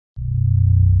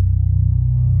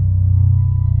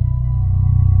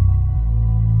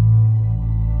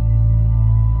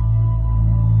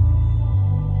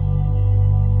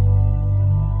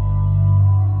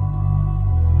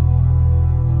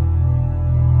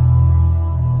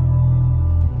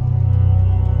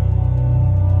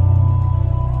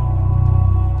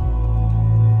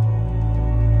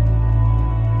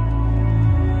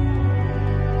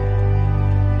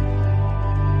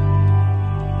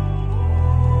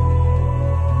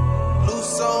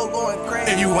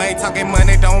you ain't talking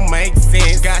money, don't make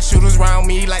sense. Got shooters round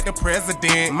me like the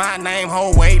president. My name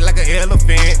hold weight like an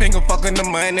elephant. Finger fucking the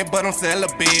money, but I'm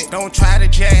celibate. Don't try to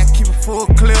jack, keep a full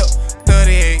clip.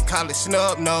 38, call it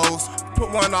snub nose.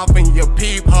 Put one off in your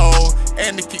peephole,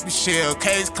 and to keep the shell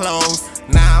case closed.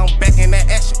 Now I'm back in that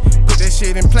action. Put that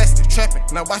shit in plastic, trapping.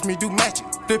 Now watch me do magic.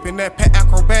 Flipping that pet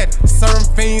acrobatic.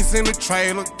 Serving fiends in the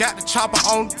trailer. Got the chopper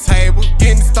on the table.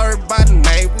 Getting disturbed by the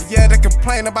neighbors. Yeah, they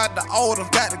complain about the odor.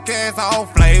 Got the gas all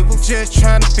flavors. Just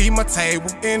trying to feed my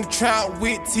table. In the trap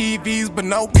with TVs, but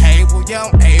no cable. Yeah,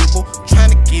 I'm able.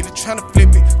 Trying to get it, trying to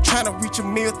flip it. Trying to reach a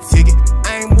meal ticket.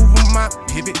 I ain't moving my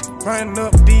pivot. Running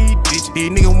up these ditches.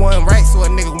 These niggas wasn't right, so a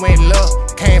nigga went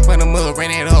left. Came from the mud,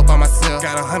 ran it up on myself.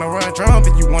 Got 100 run drum,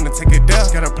 but you wanna take it down.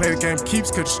 Gotta play the game keeps,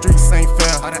 cause the streets ain't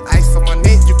fair. All the ice on my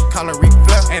neck, you can call it Ric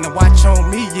Flair. And the watch on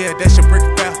me, yeah, that's your brick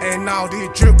fair. And all this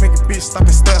drip make a bitch stop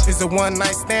and stare. It's a one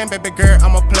night stand, baby girl,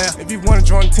 I'm a player. If you wanna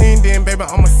join the team, then baby,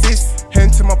 I'm assist.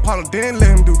 Heading to my partner, then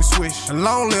let him do the switch. A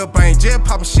long little bang, just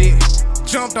poppin' shit.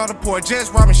 Jumped on the porch,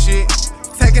 just robbing shit.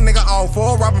 Take a nigga off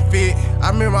for a robbing fit. I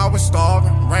remember I was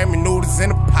starving, ran me noodles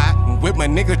in a pot. With my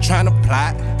nigga tryna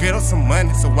plot, get up some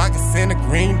money so I can send a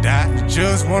green dot.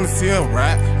 Just wanna see a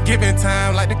rap, giving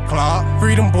time like the clock.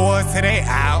 Freedom boys till they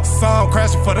out, song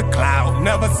crashing for the cloud.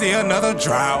 Never see another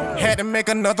drought, had to make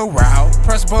another route.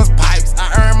 Press bust pipes,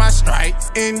 I earned my stripes.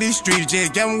 In these streets,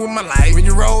 just getting with my life. When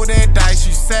you roll that dice,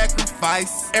 you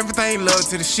sacrifice. Everything love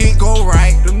till the shit go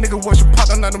right. Them niggas watch your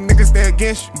partner, none of them niggas they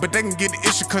against you. But they can get the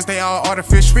issue cause they all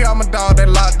artificial. Free all my dog that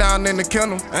locked down in the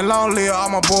kennel. And long live all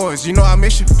my boys, you know I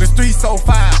miss you. The streets so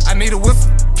fire, I need a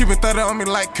whistle. Keep it 30 on me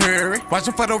like Curry.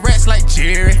 Watching for the rats like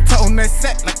Jerry. Toting that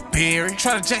sack like Barry.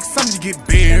 Try to jack something, you get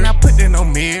buried. And I put that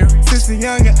on Mary. Since a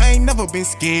youngin', I ain't never been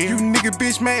scared. You nigga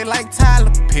bitch made like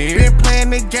Tyler Perry. Been playing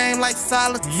the game like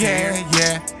solitaire.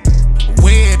 Yeah.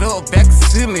 Wear it up, back to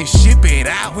ceiling, ship it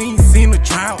out. We ain't seen a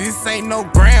drought. This ain't no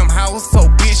gram house, so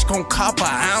bitch gon' cop a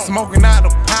ounce. Smoking out a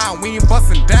pound, we ain't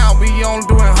bustin' down, we only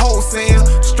doing wholesale.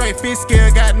 Straight fish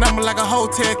scale, got number like a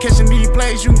hotel. Catching these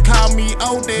plays, you can call me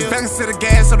Odell. Back to the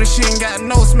gas, so the shit ain't got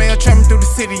no smell. Trapping through the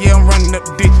city, yeah, I'm running up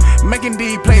the ditch. Making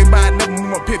these plays by never move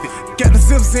my pivot. Got the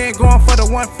zips in, going for the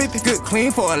 150. Good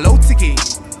clean for a low ticket.